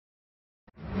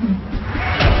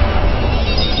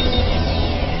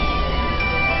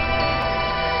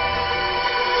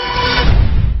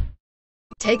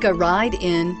Take a ride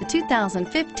in the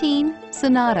 2015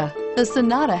 Sonata. The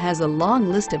Sonata has a long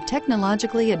list of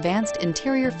technologically advanced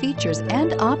interior features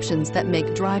and options that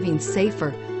make driving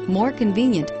safer, more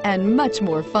convenient, and much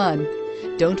more fun.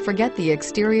 Don't forget the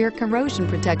exterior corrosion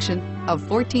protection, a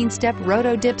 14-step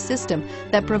roto-dip system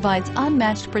that provides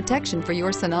unmatched protection for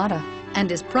your Sonata and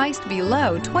is priced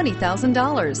below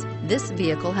 $20,000. This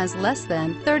vehicle has less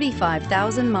than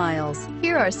 35,000 miles.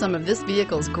 Here are some of this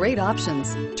vehicle's great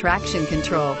options: traction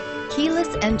control,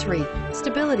 keyless entry,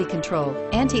 stability control,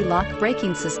 anti-lock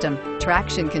braking system,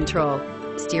 traction control,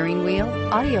 steering wheel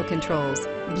audio controls,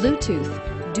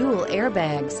 Bluetooth, dual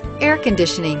airbags, air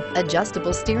conditioning,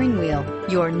 adjustable steering wheel.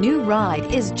 Your new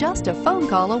ride is just a phone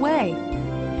call away.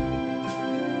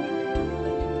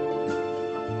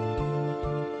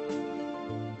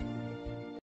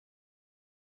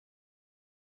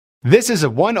 This is a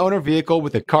one-owner vehicle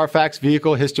with a Carfax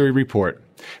Vehicle History Report.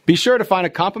 Be sure to find a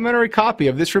complimentary copy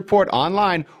of this report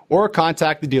online or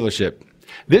contact the dealership.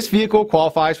 This vehicle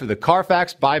qualifies for the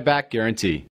Carfax Buyback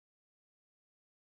Guarantee.